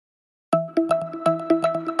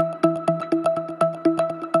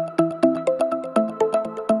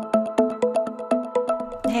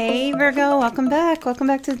Virgo, welcome back. Welcome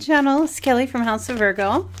back to the channel. It's Kelly from House of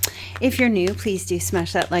Virgo. If you're new, please do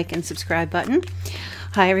smash that like and subscribe button.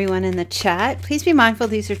 Hi everyone in the chat. Please be mindful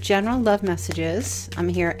these are general love messages. I'm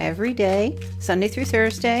here every day, Sunday through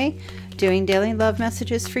Thursday, doing daily love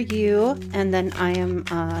messages for you. And then I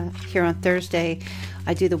am here on Thursday.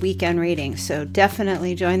 I do the weekend reading. So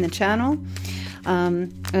definitely join the channel.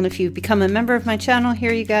 And if you become a member of my channel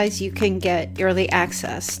here, you guys, you can get early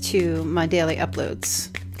access to my daily uploads.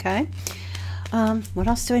 Okay. What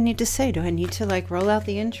else do I need to say? Do I need to like roll out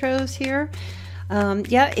the intros here?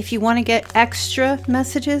 Yeah, if you want to get extra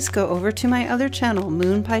messages, go over to my other channel,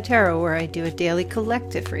 Moonpie Tarot, where I do a daily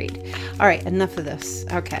collective read. All right, enough of this.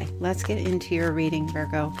 Okay, let's get into your reading,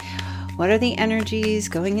 Virgo. What are the energies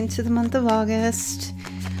going into the month of August?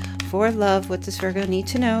 For love, what does Virgo need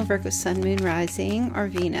to know? Virgo, Sun, Moon, Rising, or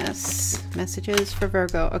Venus? Messages for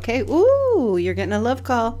Virgo. Okay, ooh, you're getting a love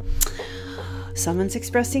call. Someone's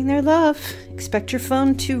expressing their love. Expect your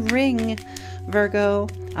phone to ring, Virgo.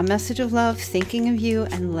 A message of love, thinking of you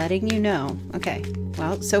and letting you know. Okay,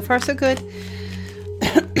 well, so far so good.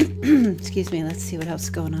 Excuse me, let's see what else is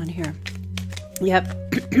going on here. Yep.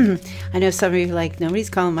 I know some of you are like, nobody's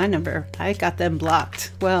calling my number. I got them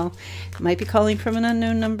blocked. Well, might be calling from an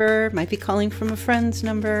unknown number, might be calling from a friend's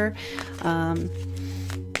number.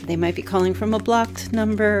 They might be calling from a blocked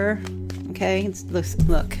number. Okay,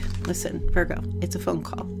 listen, Virgo, it's a phone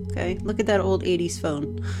call. Okay, look at that old 80s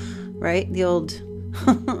phone, right? The old,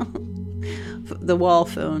 the wall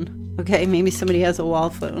phone. Okay, maybe somebody has a wall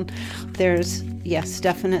phone. There's, yes,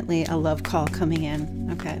 definitely a love call coming in.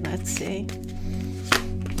 Okay, let's see.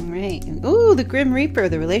 Right. Ooh, the Grim Reaper.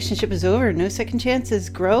 The relationship is over. No second chances.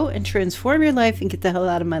 Grow and transform your life and get the hell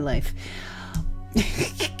out of my life.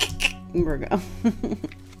 Virgo.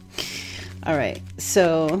 All right.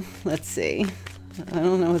 So let's see. I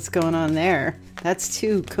don't know what's going on there. That's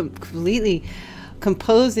too completely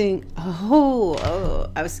composing. Oh,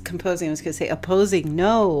 I was composing. I was going to say opposing.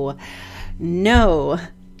 No.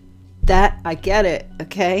 That I get it.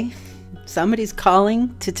 Okay. Somebody's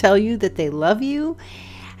calling to tell you that they love you.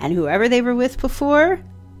 And whoever they were with before,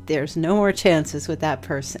 there's no more chances with that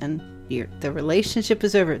person. The relationship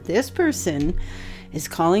is over. This person is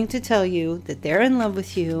calling to tell you that they're in love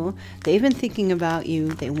with you. They've been thinking about you.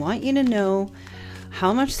 They want you to know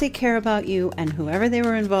how much they care about you. And whoever they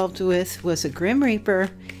were involved with was a Grim Reaper.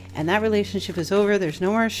 And that relationship is over. There's no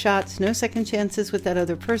more shots, no second chances with that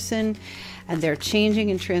other person. And they're changing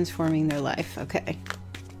and transforming their life. Okay.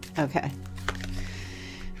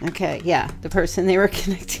 Okay, yeah, the person they were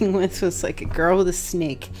connecting with was like a girl with a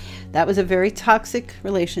snake. That was a very toxic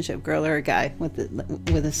relationship, girl or a guy with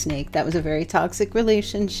a snake. That was a very toxic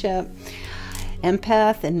relationship.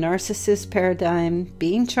 Empath and narcissist paradigm,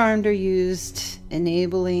 being charmed or used,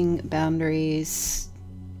 enabling boundaries.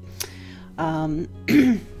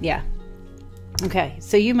 Yeah. Okay,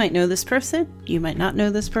 so you might know this person. You might not know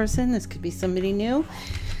this person. This could be somebody new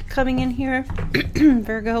coming in here,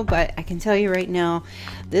 Virgo, but I can tell you right now,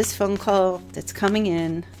 this phone call that's coming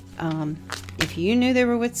in, if you knew they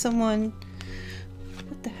were with someone,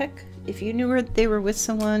 what the heck? If you knew they were with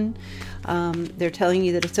someone, they're telling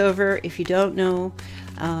you that it's over. If you don't know,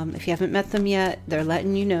 if you haven't met them yet, they're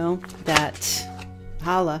letting you know that,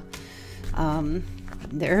 holla,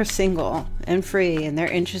 they're single and free and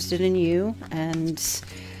they're interested in you and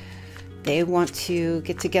they want to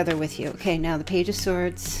get together with you. Okay, now the Page of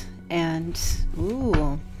Swords and,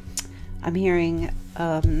 ooh, I'm hearing,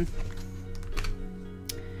 will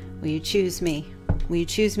you choose me? Will you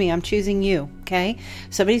choose me? I'm choosing you, okay?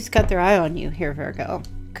 Somebody's got their eye on you here, Virgo.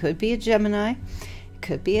 Could be a Gemini.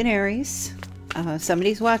 Could be an Aries.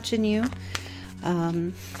 Somebody's watching you.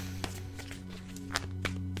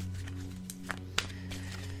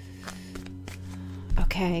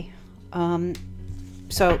 Okay.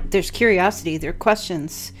 So there's curiosity, there are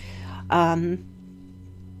questions.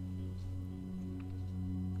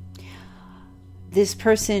 This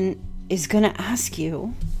person is going to ask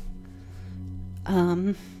you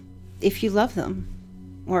if you love them,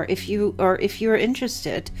 or if you're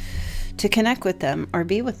interested to connect with them or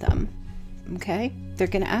be with them. Okay? They're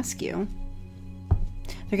going to ask you.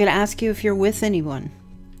 They're going to ask you if you're with anyone,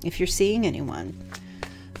 if you're seeing anyone.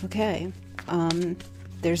 Okay.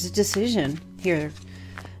 There's a decision here.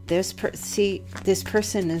 This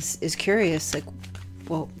person is curious, like,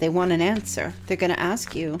 well, they want an answer. They're going to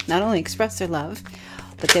ask you, not only express their love,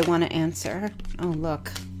 but they want to answer. Oh,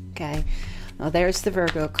 look. Okay. Well, there's the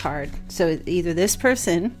Virgo card. So either this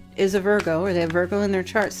person is a Virgo or they have Virgo in their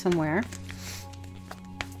chart somewhere.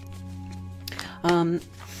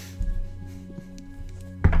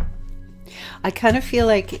 I kind of feel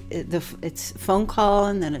like it's a phone call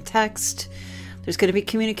and then a text. There's going to be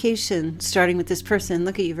communication starting with this person.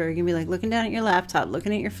 Look at you, Virgo. You're going to be like looking down at your laptop,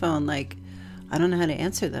 looking at your phone like, I don't know how to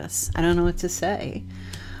answer this. I don't know what to say.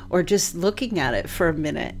 Or just looking at it for a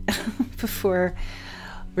minute before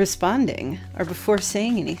responding or before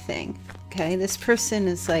saying anything. Okay, this person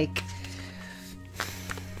is like,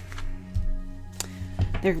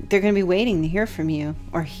 they're going to be waiting to hear from you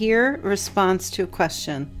or hear a response to a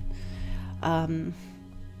question.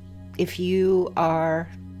 If you are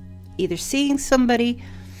either seeing somebody,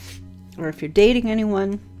 or if you're dating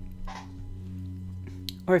anyone,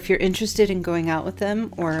 or if you're interested in going out with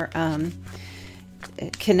them, or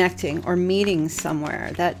connecting or meeting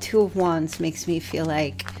somewhere, that Two of Wands makes me feel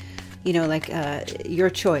like, you know, like your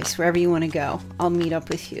choice, wherever you want to go, I'll meet up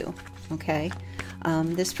with you. Okay.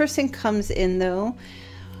 This person comes in though,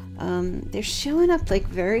 they're showing up like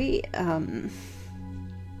very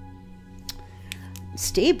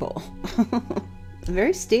stable,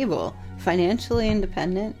 very stable, financially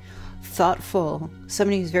independent, thoughtful,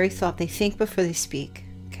 somebody who's very they think before they speak.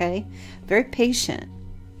 Okay. Very patient,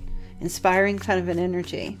 inspiring kind of an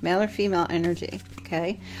energy, male or female energy.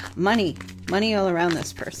 Okay. Money all around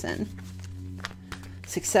this person.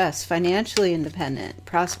 Success, financially independent,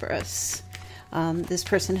 prosperous. This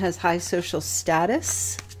person has high social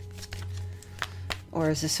status or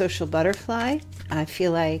is a social butterfly. I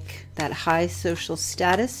feel like that high social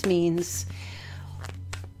status means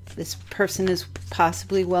this person is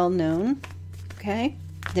possibly well known. Okay.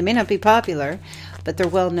 They may not be popular, but they're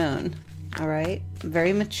well known. All right.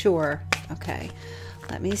 Very mature. Okay.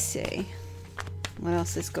 Let me see. What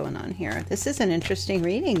else is going on here? This is an interesting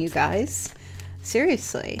reading, you guys.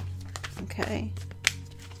 Seriously. Okay.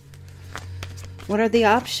 What are the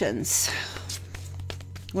options?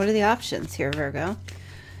 What are the options here, Virgo?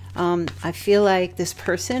 I feel like this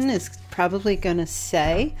person is probably going to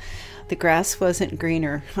say the grass wasn't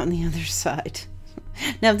greener on the other side.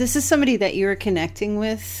 Now, if this is somebody that you were connecting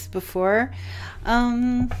with before,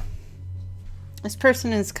 this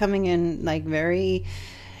person is coming in like very,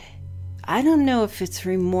 I don't know if it's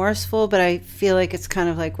remorseful, but I feel like it's kind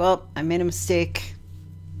of like, well, I made a mistake,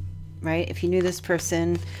 right? If you knew this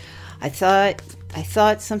person, I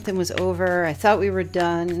thought something was over. I thought we were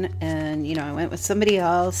done. And, you know, I went with somebody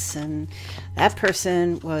else and that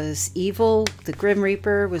person was evil. The Grim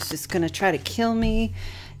Reaper was just going to try to kill me.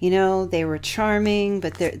 You know, they were charming,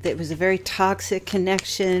 but there was a very toxic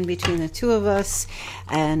connection between the two of us.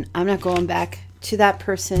 And I'm not going back to that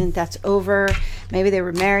person. That's over. Maybe they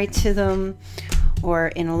were married to them or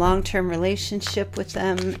in a long-term relationship with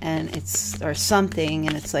them and or something.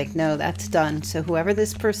 And it's like, no, that's done. So whoever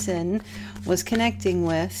this person was connecting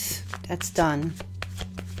with, that's done.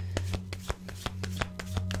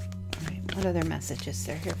 All right, what other messages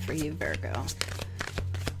are here for you, Virgo?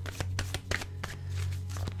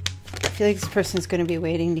 I feel like this person's going to be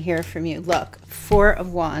waiting to hear from you. Look, Four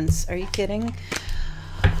of Wands. Are you kidding?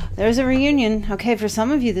 There's a reunion. Okay, for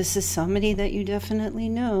some of you, this is somebody that you definitely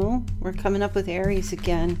know. We're coming up with Aries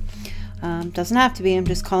again. Doesn't have to be. I'm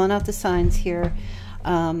just calling out the signs here.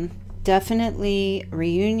 Definitely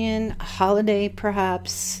reunion, holiday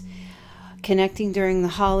perhaps, connecting during the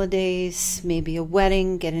holidays, maybe a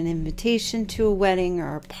wedding, get an invitation to a wedding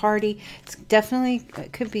or a party. It's definitely,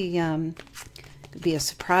 it could be a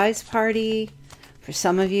surprise party. For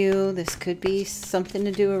some of you, this could be something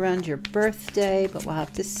to do around your birthday, but we'll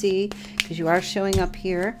have to see because you are showing up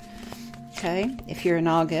here. Okay, if you're an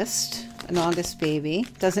August baby,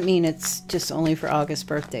 doesn't mean it's just only for August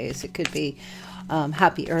birthdays. It could be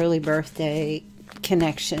happy early birthday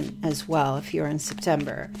connection as well if you're in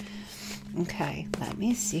September. Okay, let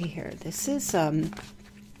me see here. This is an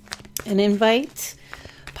invite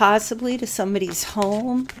possibly to somebody's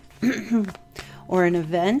home or an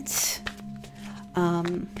event.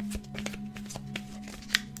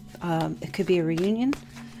 It could be a reunion,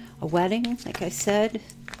 a wedding, like I said,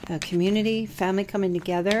 a community, family coming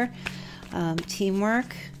together,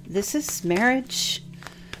 teamwork. This is marriage.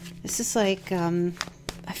 This is like,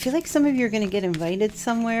 I feel like some of you are going to get invited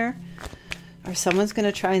somewhere or someone's going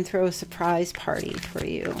to try and throw a surprise party for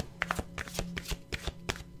you.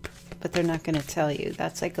 But they're not going to tell you.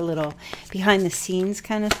 That's like a little behind the scenes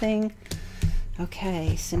kind of thing.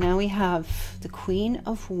 Okay, so now we have the Queen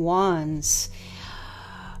of Wands.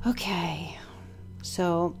 Okay,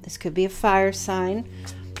 so this could be a fire sign.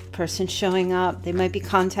 Person showing up. They might be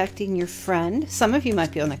contacting your friend. Some of you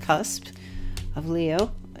might be on the cusp of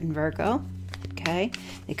Leo and Virgo. Okay,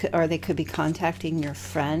 they could be contacting your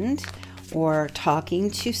friend or talking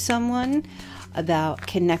to someone about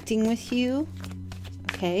connecting with you.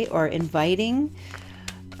 Okay, or inviting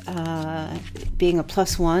being a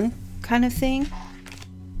 +1 kind of thing.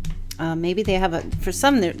 Maybe they have for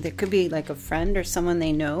some, there could be like a friend or someone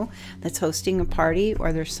they know that's hosting a party,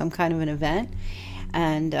 or there's some kind of an event.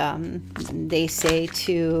 And they say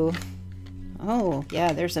to, oh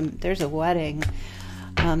yeah, there's a wedding.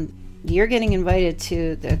 You're getting invited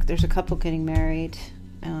to, there's a couple getting married.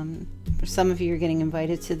 For some of you, you're getting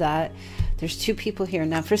invited to that. There's 2 people here.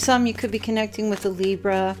 Now, for some, you could be connecting with a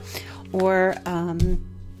Libra or,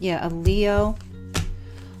 yeah, a Leo.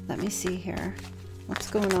 Let me see here. What's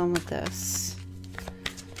going on with this?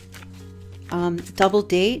 Double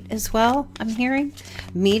date as well, I'm hearing.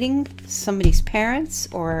 Meeting somebody's parents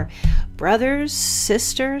or brothers,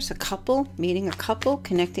 sisters, a couple, meeting a couple,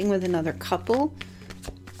 connecting with another couple.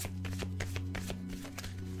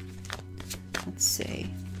 Let's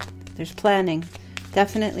see. There's planning.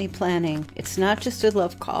 Definitely planning. It's not just a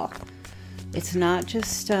love call. It's not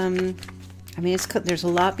just, I mean, there's a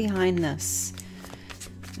lot behind this.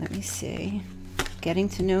 Let me see. Getting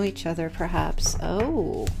to know each other, perhaps.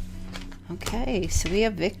 Oh, okay. So we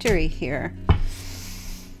have victory here.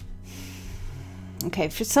 Okay,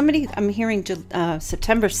 for somebody, I'm hearing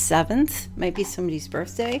September 7th. Might be somebody's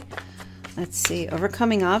birthday. Let's see.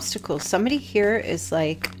 Overcoming obstacles. Somebody here is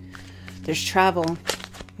like, there's travel.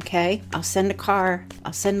 Okay, I'll send a car.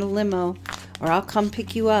 I'll send a limo, or I'll come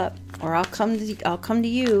pick you up, or I'll come to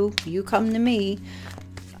you. You come to me.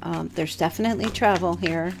 There's definitely travel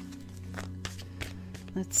here.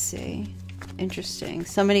 Let's see. Interesting.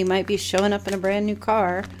 Somebody might be showing up in a brand new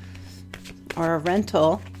car or a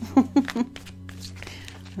rental.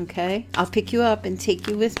 Okay, I'll pick you up and take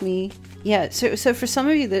you with me. Yeah, so for some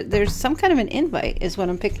of you, there's some kind of an invite is what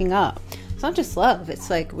I'm picking up. It's not just love. It's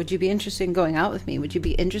like, would you be interested in going out with me? Would you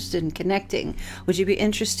be interested in connecting? Would you be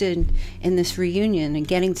interested in this reunion and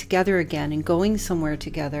getting together again and going somewhere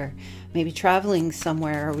together? Maybe traveling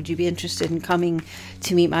somewhere? Or would you be interested in coming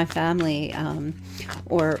to meet my family?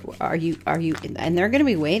 Or are you, and they're going to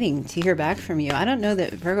be waiting to hear back from you. I don't know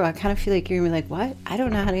that, Virgo, I kind of feel like you're going to be like, what? I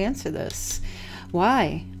don't know how to answer this.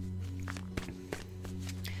 Why?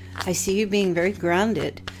 I see you being very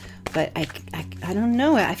grounded. But I don't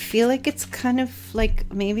know. I feel like it's kind of like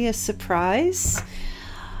maybe a surprise.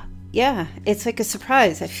 Yeah, it's like a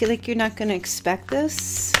surprise. I feel like you're not going to expect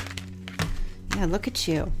this. Yeah, look at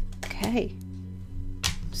you. Okay.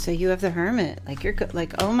 So you have the Hermit. Like you're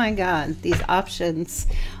like, oh my God, these options.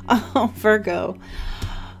 Oh, Virgo.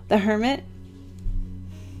 The Hermit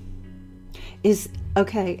is,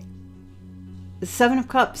 okay, the 7 of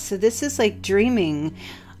Cups. So this is like dreaming.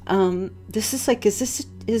 This is like, is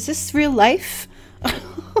this real life?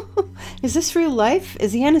 Is this real life?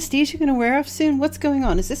 Is the anesthesia going to wear off soon? What's going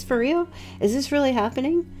on? Is this for real? Is this really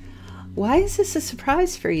happening? Why is this a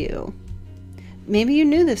surprise for you? Maybe you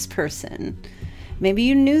knew this person. Maybe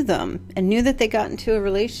you knew them and knew that they got into a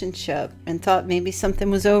relationship and thought maybe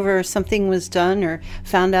something was over or something was done, or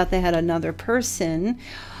found out they had another person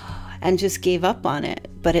and just gave up on it.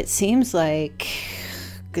 But it seems like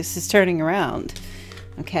this is turning around.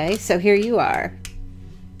 Okay, so here you are.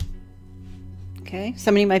 Okay,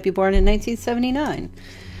 somebody might be born in 1979.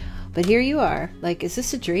 But here you are. Like, is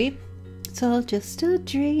this a dream? It's all just a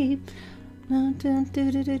dream. I'm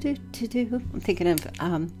thinking of,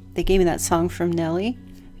 they gave me that song from Nelly.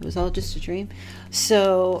 It was all just a dream.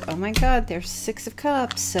 So, oh my God, there's 6 of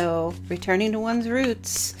Cups. So, returning to one's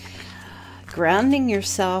roots. Grounding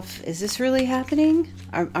yourself. Is this really happening?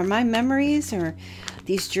 Are my memories or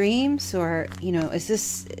these dreams, or, you know, is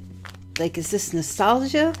this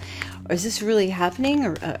nostalgia, or is this really happening,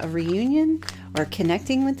 or a reunion, or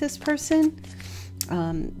connecting with this person?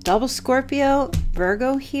 Double Scorpio,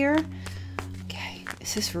 Virgo here. Okay,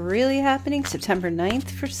 is this really happening? September 9th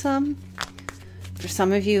for some. For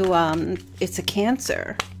some of you, it's a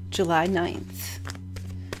Cancer, July 9th.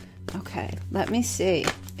 Okay, let me see.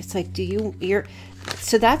 It's like,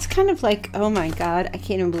 so that's kind of like, oh my God, I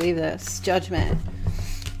can't even believe this. Judgment.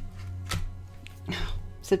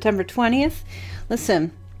 September 20th.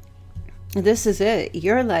 Listen, this is it.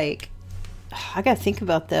 You're like, I got to think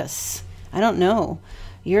about this. I don't know.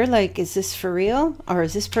 You're like, is this for real? Or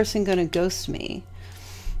is this person going to ghost me?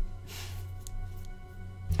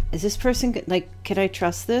 Is this person, like, can I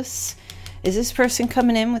trust this? Is this person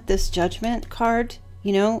coming in with this Judgment card?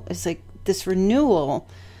 You know, it's like this renewal,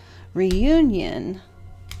 reunion.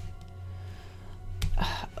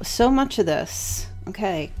 So much of this.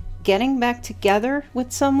 Okay. Getting back together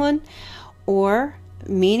with someone, or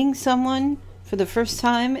meeting someone for the first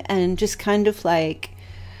time and just kind of like,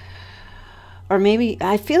 or maybe,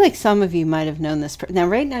 I feel like some of you might have known this. Now,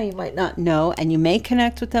 right now you might not know, and you may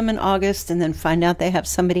connect with them in August and then find out they have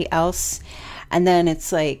somebody else, And then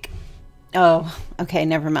it's like, oh, okay,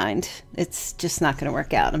 never mind. It's just not going to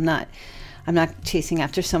work out. I'm not chasing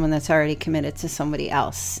after someone that's already committed to somebody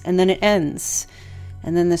else. And then it ends.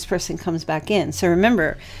 And then this person comes back in. So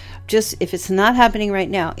remember, just if it's not happening right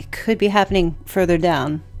now, it could be happening further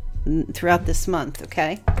down throughout this month,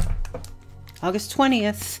 okay? August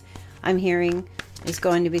 20th, I'm hearing, is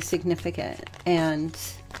going to be significant. And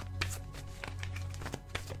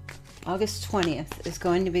August 20th is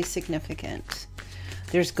going to be significant.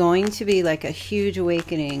 There's going to be like a huge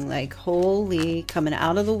awakening, like holy, coming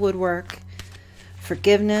out of the woodwork,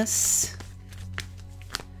 forgiveness,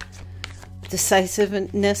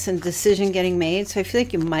 decisiveness, and decision getting made. So I feel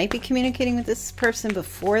like you might be communicating with this person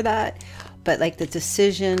before that, but like the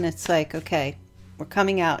decision, it's like, okay, we're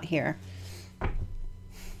coming out here.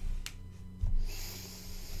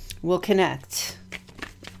 We'll connect.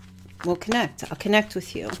 We'll connect. I'll connect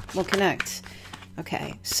with you. We'll connect.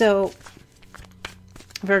 Okay, so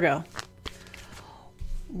Virgo,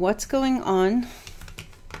 what's going on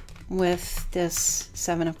with this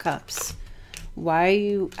Seven of Cups? Why are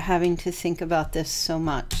you having to think about this so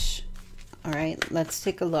much? All right, let's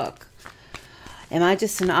take a look. Am I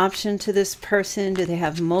just an option to this person? Do they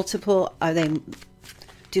have multiple? Are they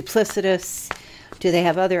duplicitous? Do they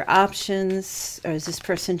have other options? Or is this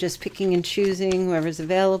person just picking and choosing whoever's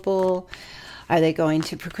available? Are they going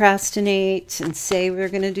to procrastinate and say we're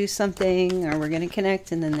going to do something or we're going to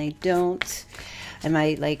connect and then they don't? Am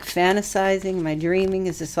I like fantasizing? Am I dreaming?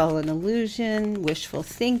 Is this all an illusion? Wishful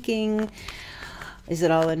thinking? Is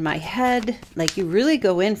it all in my head? Like you really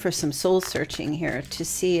go in for some soul searching here to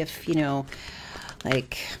see if, you know,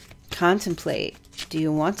 like contemplate. Do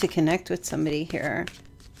you want to connect with somebody here?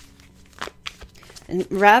 And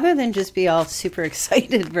rather than just be all super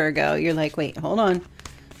excited, Virgo, you're like, wait, hold on.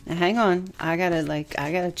 Now, hang on. I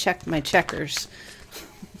gotta check my checkers.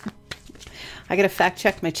 I gotta fact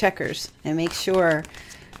check my checkers and make sure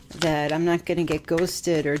that I'm not gonna get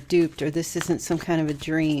ghosted or duped or this isn't some kind of a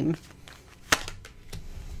dream.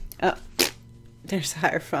 Oh, there's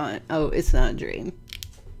Hierophant. Oh, it's not a dream.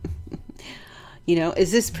 You know,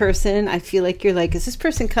 is this person, I feel like you're like, is this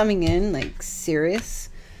person coming in like serious?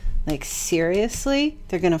 Like seriously?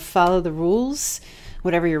 They're going to follow the rules,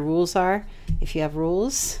 whatever your rules are. If you have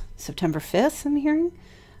rules, September 5th, I'm hearing.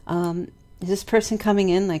 Is this person coming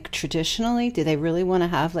in like traditionally? Do they really want to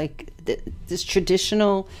have like this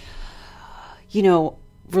traditional, you know,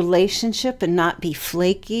 relationship and not be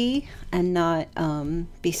flaky and not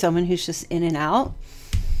be someone who's just in and out?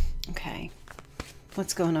 Okay.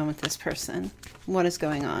 What's going on with this person? What is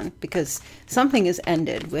going on? Because something is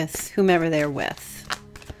ended with whomever they're with.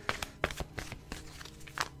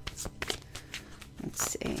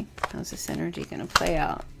 Let's see. How's this energy going to play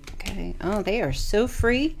out? Okay. Oh, they are so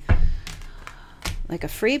free. Like a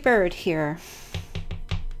free bird here.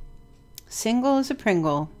 Single as a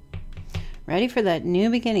Pringle. Ready for that new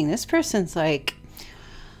beginning. This person's like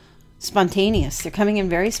spontaneous. They're coming in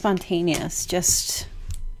very spontaneous. Just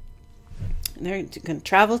they're going to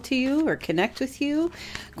travel to you or connect with you.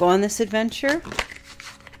 Go on this adventure.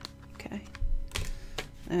 Okay.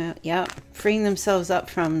 Yeah. Freeing themselves up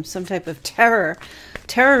from some type of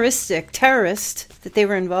terrorist that they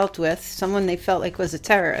were involved with. Someone they felt like was a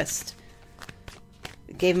terrorist.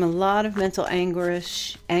 It gave them a lot of mental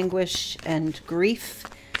anguish and grief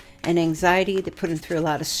and anxiety. They put them through a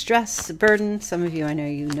lot of stress, burden. Some of you, I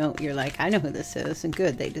know, you're like, I know who this is, and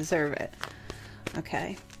good, they deserve it.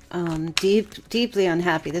 Okay. Deeply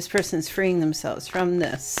unhappy. This person's freeing themselves from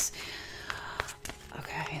this.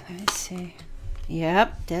 Okay, let me see.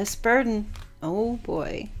 Yep, this burden. Oh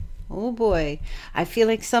boy. Oh boy. I feel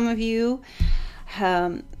like some of you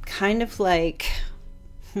kind of like,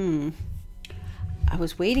 I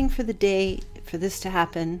was waiting for the day for this to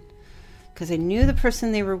happen because I knew the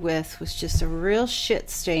person they were with was just a real shit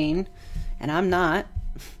stain, and I'm not.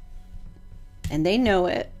 And they know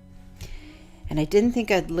it. And I didn't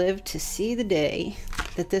think I'd live to see the day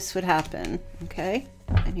that this would happen. Okay?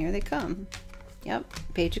 And here they come. Yep.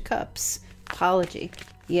 Page of Cups. Apology.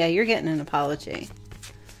 Yeah, you're getting an apology.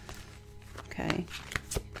 Okay.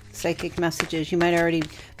 Psychic messages. You might already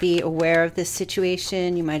be aware of this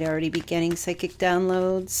situation. You might already be getting psychic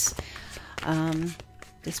downloads.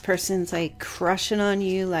 This person's like crushing on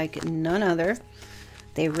you like none other.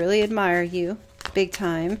 They really admire you. Big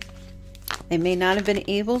time. They may not have been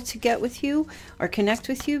able to get with you or connect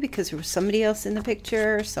with you because there was somebody else in the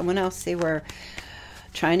picture, someone else they were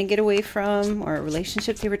trying to get away from, or a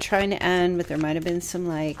relationship they were trying to end, but there might have been some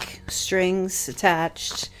like strings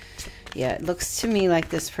attached. Yeah, it looks to me like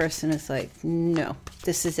this person is like, no,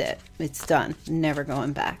 this is it. It's done. Never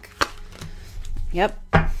going back. Yep.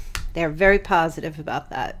 They're very positive about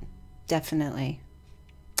that. Definitely.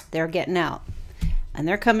 They're getting out. And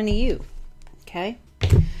they're coming to you. Okay?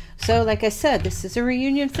 So, like I said, this is a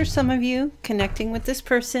reunion for some of you, connecting with this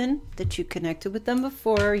person that you connected with them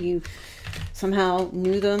before. You somehow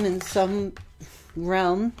knew them in some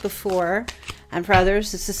realm before. And for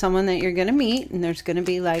others, this is someone that you're going to meet, and there's going to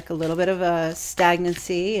be like a little bit of a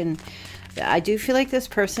stagnancy. And I do feel like this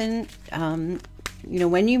person, you know,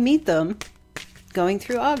 when you meet them, going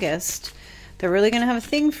through August, they're really going to have a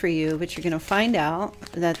thing for you, but you're going to find out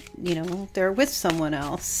that, you know, they're with someone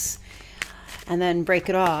else. And then break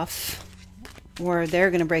it off, or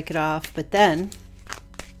they're going to break it off. But then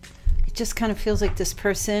it just kind of feels like this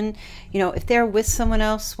person, you know, if they're with someone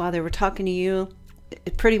else while they were talking to you,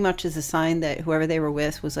 it pretty much is a sign that whoever they were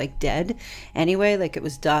with was like dead anyway, like it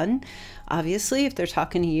was done. Obviously, if they're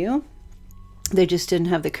talking to you, they just didn't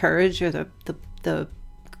have the courage or the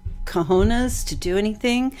cojones to do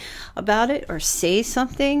anything about it, or say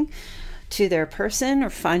something to their person, or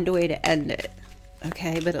find a way to end it.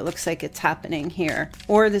 Okay, but it looks like it's happening here.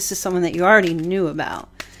 Or this is someone that you already knew about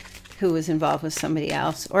who was involved with somebody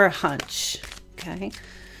else, or a hunch. Okay,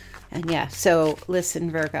 and yeah, so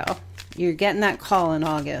listen, Virgo, you're getting that call in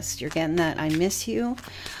August. You're getting that I miss you.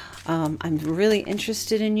 I'm really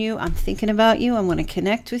interested in you. I'm thinking about you. I want to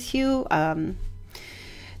connect with you.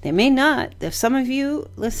 They may not, if some of you,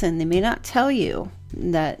 listen, they may not tell you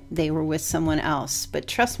that they were with someone else. But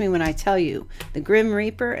trust me when I tell you, the Grim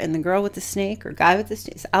Reaper and the girl with the snake, or guy with the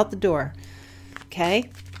snake, is out the door. Okay?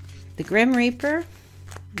 The Grim Reaper,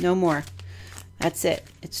 no more. That's it.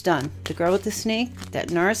 It's done. The girl with the snake, that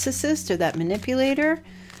narcissist or that manipulator,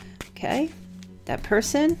 okay? That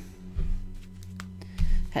person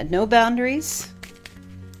had no boundaries.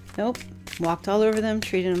 Nope. Walked all over them,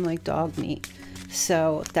 treated them like dog meat.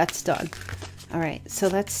 So that's done. All right. So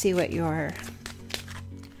let's see what your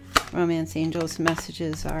romance angels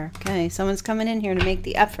messages are. Okay, someone's coming in here to make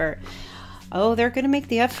the effort. Oh, they're going to make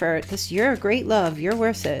the effort. You're a great love. You're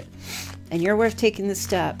worth it. And you're worth taking the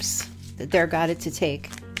steps that they're guided to take.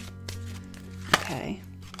 Okay.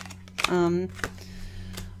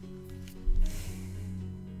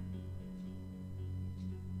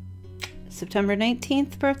 September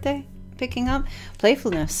 19th birthday, picking up.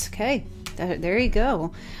 Playfulness. Okay, there you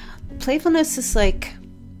go. Playfulness is like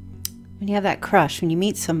when you have that crush, when you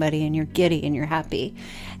meet somebody and you're giddy and you're happy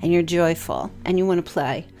and you're joyful and you want to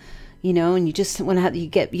play, you know, and you just want to have,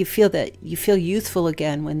 you feel youthful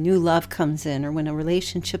again when new love comes in, or when a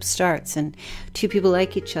relationship starts and two people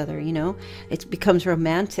like each other, you know, it becomes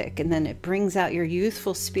romantic, and then it brings out your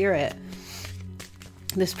youthful spirit.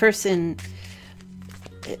 This person,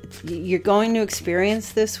 you're going to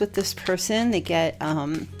experience this with this person. They get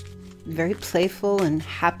very playful and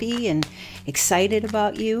happy and excited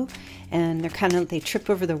about you. And they trip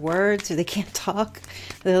over the words, or they can't talk.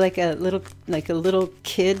 They're like a little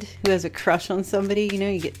kid who has a crush on somebody. You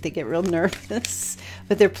know, they get real nervous,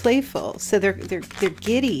 but they're playful. So they're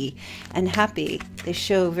giddy and happy. They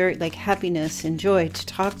show very like happiness and joy to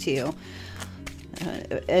talk to you,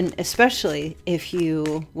 and especially if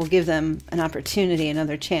you will give them an opportunity,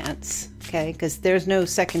 another chance. Okay, because there's no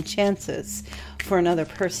second chances for another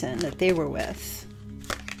person that they were with.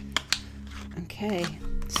 Okay.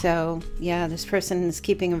 So, yeah, this person is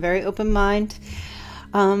keeping a very open mind.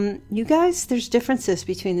 You guys, there's differences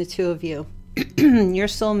between the two of you. Your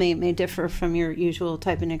soulmate may differ from your usual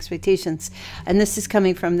type and expectations. And this is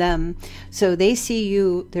coming from them. So they see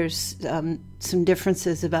you, there's some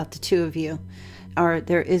differences about the two of you. Or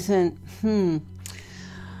there isn't,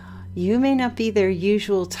 you may not be their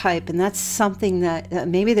usual type. And that's something that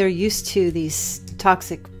maybe they're used to, these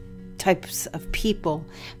toxic types of people,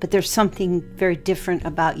 but there's something very different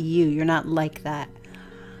about you. You're not like that.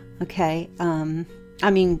 Okay. I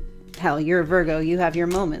mean, hell, you're a Virgo, you have your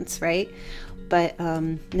moments, right? But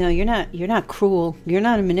no, you're not cruel. You're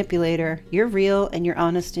not a manipulator. You're real, and you're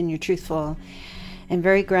honest, and you're truthful, and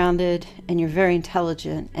very grounded, and you're very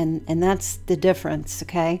intelligent, and that's the difference.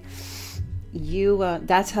 Okay. You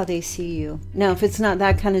that's how they see you. Now, if it's not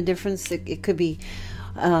that kind of difference, it could be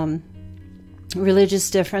religious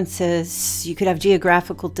differences. You could have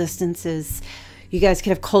geographical distances. You guys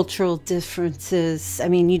could have cultural differences. I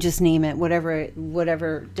mean, you just name it.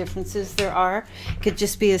 Whatever differences there are. It could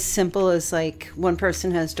just be as simple as like one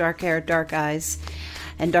person has dark hair, dark eyes,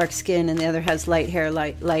 and dark skin, and the other has light hair,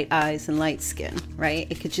 light eyes, and light skin. Right?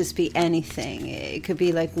 It could just be anything. It could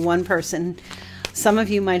be like one person. Some of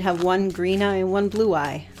you might have one green eye and one blue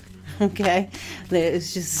eye. Okay,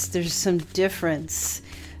 there's some difference.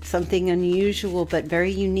 Something unusual, but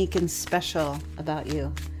very unique and special about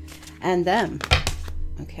you and them.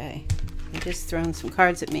 Okay. You're just throwing some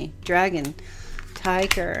cards at me. Dragon,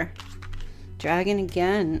 tiger, dragon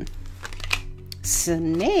again,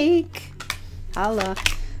 snake, holla.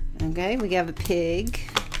 Okay, we have a pig.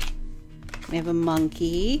 We have a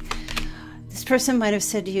monkey. This person might have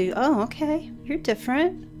said to you, oh, okay, you're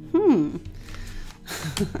different.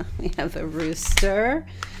 We have a rooster,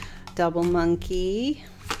 double monkey.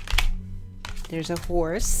 There's a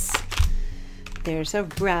horse. There's a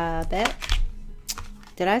rabbit.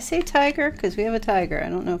 Did I say tiger? Because we have a tiger. I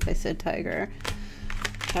don't know if I said tiger.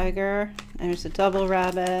 Tiger. There's a double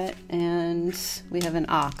rabbit. And we have an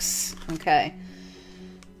ox. Okay.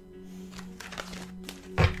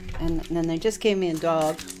 And then they just gave me a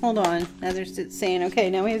dog. Hold on. Now they're saying,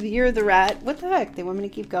 okay, now we have you're the rat. What the heck? They want me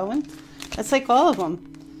to keep going? That's like all of them.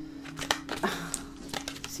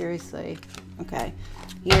 Seriously. Okay.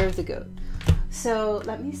 You're the goat. So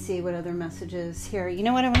let me see what other messages here. You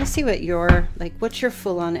know what? I want to see what your, like, what's your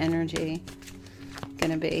full-on energy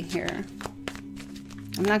going to be here.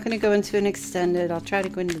 I'm not going to go into an extended. I'll try to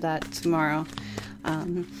go into that tomorrow.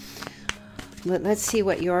 But let's see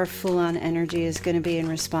what your full-on energy is going to be in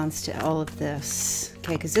response to all of this.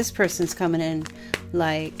 Okay, because this person's coming in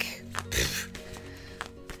like,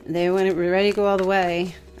 they want to ready to go all the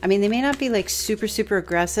way. I mean, they may not be like super, super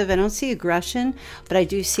aggressive. I don't see aggression, but I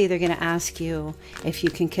do see they're going to ask you if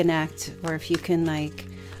you can connect or if you can like,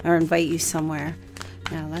 or invite you somewhere.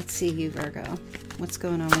 Now, let's see you, Virgo. What's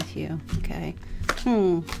going on with you? Okay.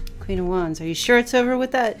 Queen of Wands. Are you sure it's over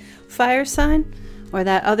with that fire sign or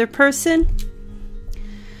that other person?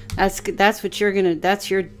 That's what you're gonna. That's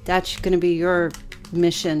gonna be your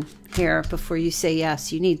mission here before you say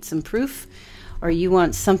yes. You need some proof, or you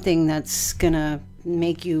want something that's gonna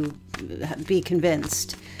make you be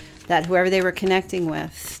convinced that whoever they were connecting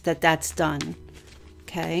with, that's done.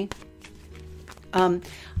 Okay.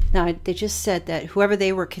 Now they just said that whoever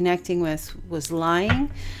they were connecting with was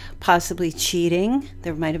lying, possibly cheating.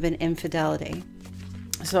 There might have been infidelity.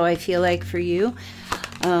 So I feel like for you,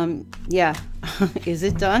 yeah. Is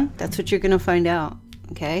it done? That's what you're going to find out.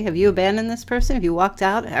 Okay. Have you abandoned this person? Have you walked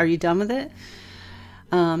out? Are you done with it?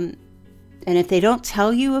 And if they don't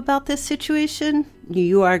tell you about this situation,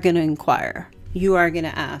 you are going to inquire. You are going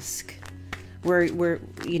to ask.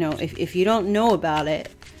 You know, if you don't know about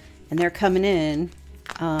it and they're coming in,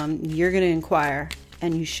 you're going to inquire,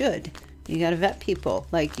 and you should. You got to vet people.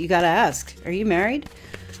 Like, you got to ask, are you married?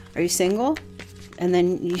 Are you single? And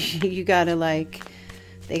then you got to like,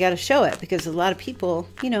 they got to show it, because a lot of people,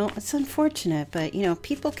 you know, it's unfortunate, but, you know,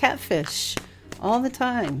 people catfish all the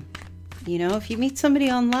time. You know, if you meet somebody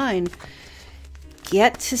online,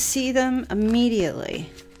 get to see them immediately.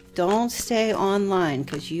 Don't stay online,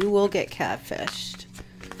 because you will get catfished.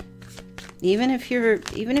 Even if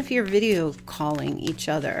you're video calling each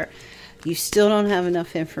other, you still don't have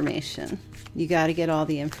enough information. You got to get all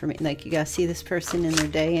the information. Like, you got to see this person in their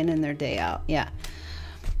day in and their day out. Yeah.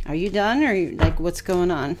 Are you done? Or are you, like, what's going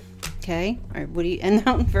on? Okay. All right. What do you, and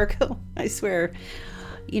now Virgo, I swear,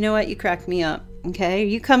 you know what? You cracked me up. Okay. Are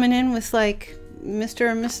you coming in with like Mr.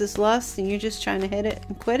 or Mrs. Lust and you're just trying to hit it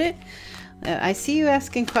and quit it? I see you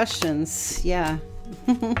asking questions. Yeah.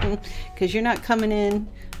 Because you're not coming in.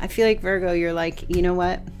 I feel like Virgo, you're like, you know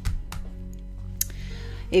what?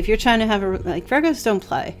 If you're trying to have like, Virgos don't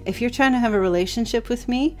play. If you're trying to have a relationship with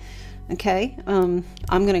me, okay, I'm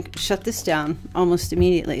going to shut this down almost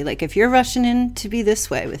immediately. Like, if you're rushing in to be this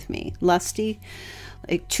way with me, lusty,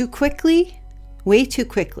 like too quickly, way too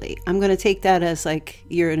quickly, I'm going to take that as like,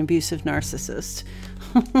 you're an abusive narcissist.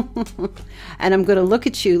 And I'm going to look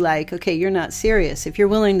at you like, okay, you're not serious. If you're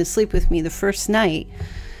willing to sleep with me the first night,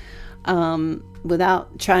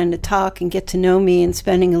 without trying to talk and get to know me and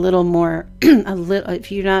spending a little more,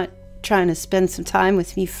 if you're not trying to spend some time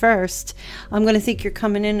with me first, I'm going to think you're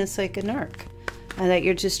coming in as like a narc, and that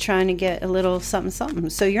you're just trying to get a little something, something.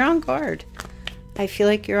 So you're on guard. I feel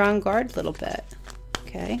like you're on guard a little bit.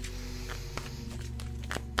 Okay.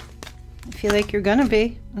 I feel like you're going to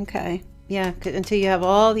be. Okay. Yeah. Until you have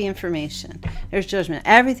all the information. There's judgment.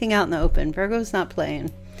 Everything out in the open. Virgo's not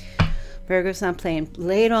playing. Virgo's not playing.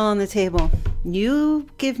 Lay it all on the table. You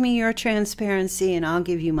give me your transparency and I'll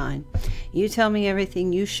give you mine. You tell me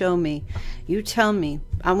everything. You show me. You tell me.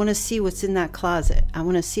 I want to see what's in that closet. I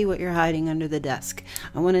want to see what you're hiding under the desk.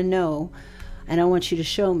 I want to know, and I want you to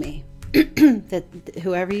show me that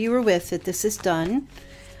whoever you were with, that this is done.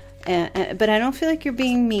 But I don't feel like you're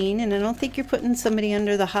being mean, and I don't think you're putting somebody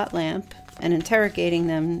under the hot lamp and interrogating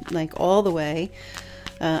them like all the way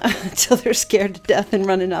until they're scared to death and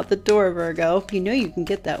running out the door, Virgo. You know you can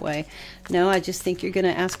get that way. No, I just think you're going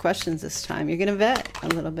to ask questions this time. You're going to vet a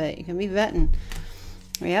little bit. You're going to be vetting.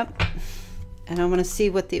 Yep. And I want to see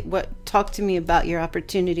talk to me about your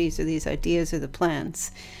opportunities or these ideas or the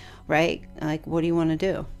plans, right? Like, what do you want to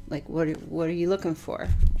do? Like, what are you looking for?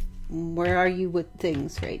 Where are you with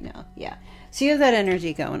things right now? Yeah. So you have that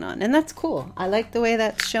energy going on, and that's cool. I like the way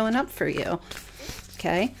that's showing up for you.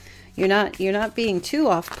 Okay. You're not being too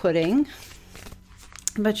off-putting,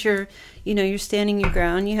 but you're standing your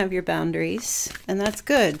ground. You have your boundaries, and that's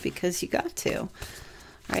good because you got to.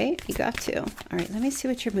 Right? You got to. All right, let me see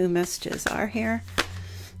what your moon messages are here.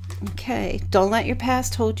 Okay. Don't let your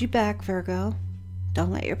past hold you back, Virgo.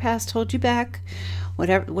 Don't let your past hold you back. What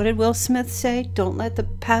did Will Smith say? Don't let the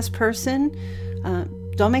past person,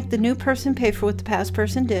 don't make the new person pay for what the past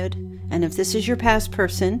person did. And if this is your past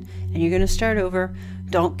person and you're going to start over,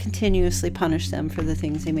 don't continuously punish them for the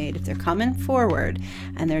things they made. If they're coming forward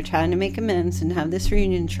and they're trying to make amends and have this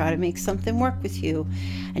reunion, try to make something work with you,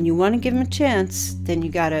 and you want to give them a chance, then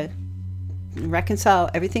you got to reconcile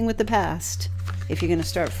everything with the past if you're going to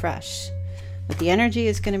start fresh. But the energy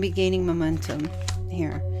is going to be gaining momentum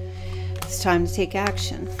here. It's time to take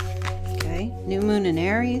action. Okay? New moon in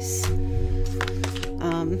Aries.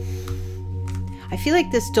 I feel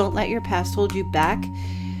like this don't let your past hold you back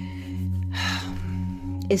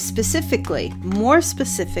is more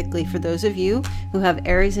specifically for those of you who have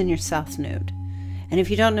Aries in your South Node. And if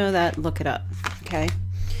you don't know that, look it up. Okay?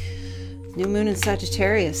 New moon in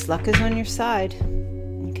Sagittarius. Luck is on your side.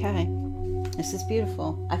 Okay. This is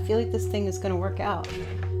beautiful. I feel like this thing is going to work out.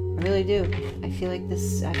 I really do. I feel like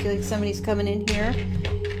somebody's coming in here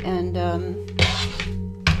and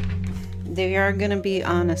they are going to be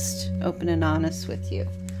honest, open and honest with you.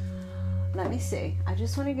 Let me see. I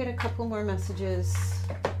just want to get a couple more messages.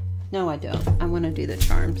 No, I don't. I want to do the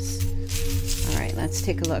charms. All right, let's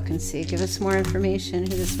take a look and see. Give us more information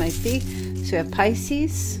who this might be. So we have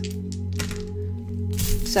Pisces,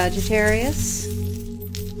 Sagittarius,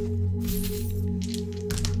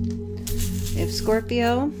 we have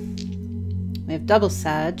Scorpio, we have double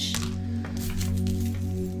Sag.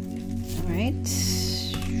 All right.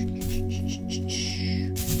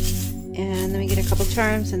 And let me get a couple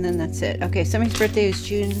charms and then that's it. Okay, somebody's birthday is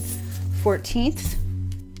June 14th.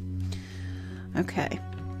 Okay.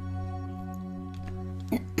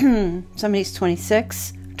 Somebody's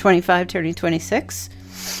 25, turning 26.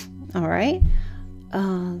 All right.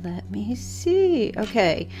 Let me see.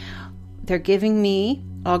 Okay. They're giving me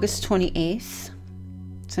August 28th.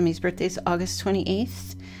 Somebody's birthday is August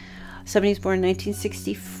 28th. Somebody's born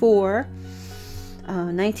 1964,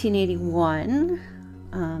 1981.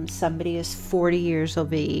 Somebody is 40 years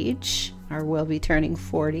of age or will be turning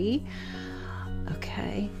 40.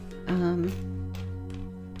 Okay.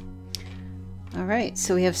 All right.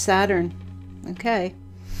 So we have Saturn. Okay.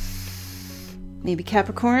 Maybe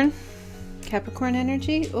Capricorn. Capricorn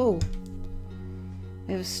energy. Oh,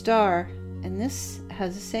 we have a star. And this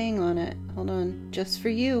has a saying on it. Hold on. Just for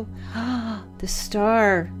you. The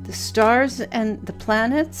star. The stars and the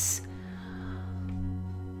planets.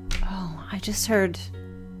 Oh, I just heard.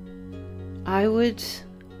 I would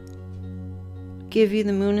give you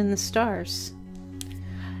the moon and the stars.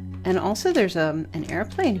 And also there's an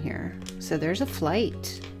airplane here. So there's a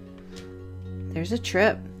flight. There's a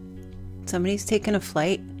trip. Somebody's taking a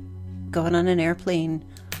flight, going on an airplane.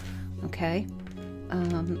 Okay.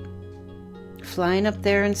 Flying up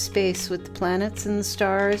there in space with the planets and the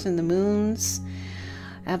stars and the moons.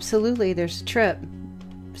 Absolutely, there's a trip.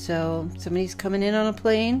 So somebody's coming in on a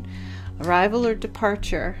plane, arrival or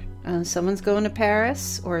departure. Someone's going to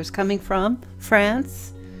Paris or is coming from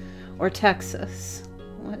France or Texas.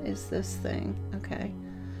 What is this thing? Okay.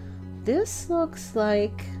 This looks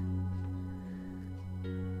like,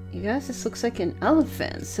 you guys, this looks like an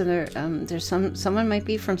elephant. So there's someone might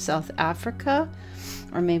be from South Africa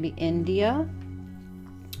or maybe India,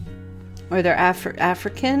 or they're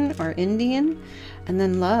African or Indian. And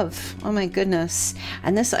then love. Oh my goodness.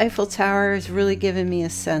 And this Eiffel Tower is really giving me a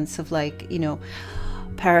sense of, like, you know,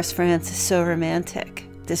 Paris, France is so romantic.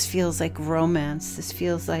 This feels like romance. This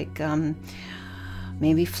feels like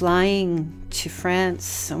maybe flying to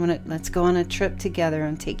France. Let's go on a trip together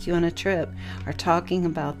and take you on a trip, or talking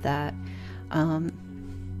about that. And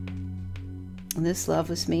this love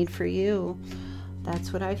was made for you.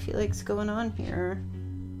 That's what I feel like's going on here.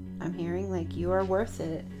 I'm hearing like you are worth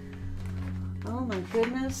it. Oh my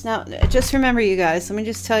goodness. Now, just remember, you guys, let me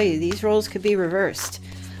just tell you, these roles could be reversed.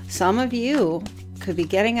 Some of you could be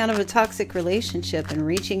getting out of a toxic relationship and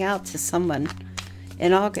reaching out to someone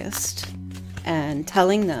in August and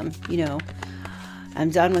telling them, you know,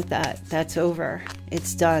 I'm done with that. That's over.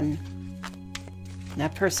 It's done.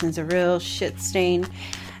 That person's a real shit stain.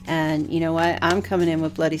 And you know what? I'm coming in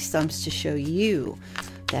with bloody stumps to show you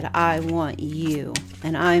that I want you,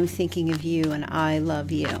 and I'm thinking of you, and I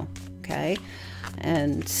love you. Okay?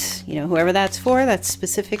 And, you know, whoever that's for, that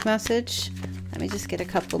specific message. Let me just get a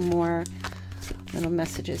couple more little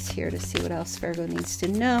messages here to see what else Virgo needs to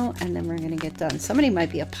know, and then we're going to get done. Somebody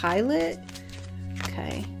might be a pilot.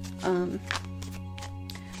 Okay.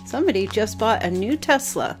 Somebody just bought a new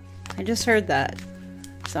Tesla. I just heard that.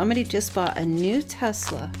 Somebody just bought a new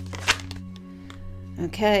Tesla.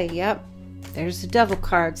 Okay, yep. There's the devil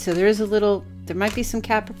card. So there might be some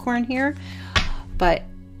Capricorn here, but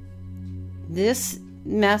this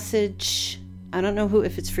message, I don't know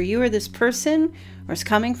if it's for you or this person, or it's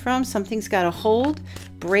coming from, something's got a hold.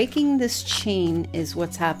 Breaking this chain is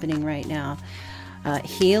what's happening right now.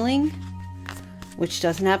 Healing, which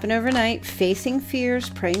doesn't happen overnight. Facing fears,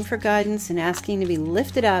 praying for guidance, and asking to be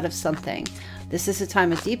lifted out of something. This is a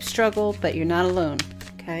time of deep struggle, but you're not alone,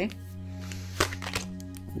 okay?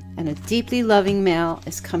 And a deeply loving male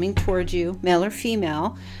is coming towards you, male or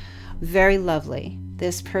female. Very lovely.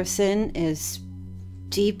 This person is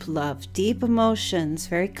deep love, deep emotions,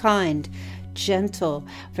 very kind, gentle,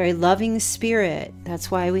 very loving spirit. That's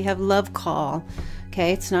why we have love call.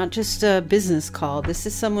 Okay, it's not just a business call. This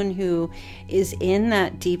is someone who is in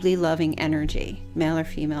that deeply loving energy, male or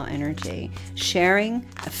female energy, sharing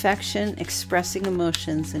affection, expressing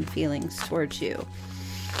emotions and feelings towards you.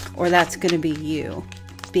 Or that's going to be you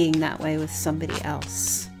being that way with somebody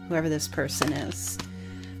else, whoever this person is.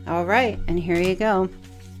 All right, and here you go.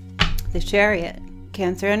 The Chariot,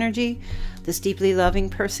 Cancer energy. This deeply loving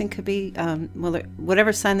person could be,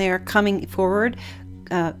 whatever sign they are, coming forward,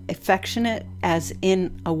 affectionate as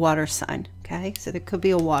in a water sign. Okay, so there could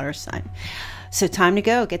be a water sign. So time to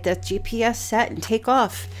go. Get that GPS set and take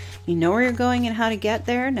off. You know where you're going and how to get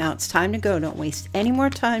there. Now it's time to go. Don't waste any more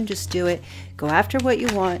time. Just do it. Go after what you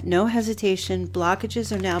want. No hesitation.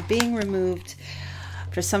 Blockages are now being removed.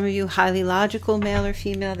 For some of you, highly logical, male or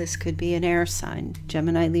female, this could be an air sign,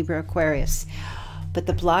 Gemini, Libra, Aquarius. But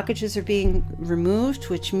the blockages are being removed,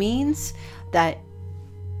 which means that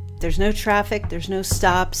there's no traffic, there's no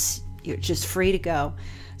stops, you're just free to go.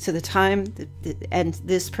 So the time, and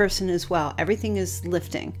this person as well, everything is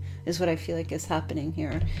lifting, is what I feel like is happening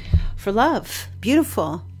here. For love,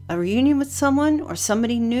 beautiful. A reunion with someone or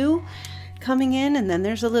somebody new coming in, and then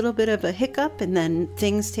there's a little bit of a hiccup, and then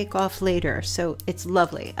things take off later. So it's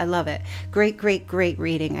lovely. I love it. Great, great, great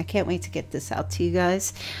reading. I can't wait to get this out to you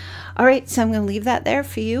guys. All right, so I'm going to leave that there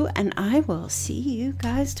for you, and I will see you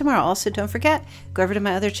guys tomorrow. Also, don't forget, go over to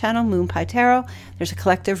my other channel, Moonpie Tarot. There's a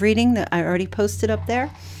collective reading that I already posted up there.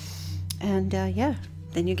 And yeah,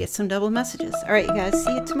 then you get some double messages. All right, you guys,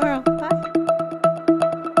 see you tomorrow. Bye.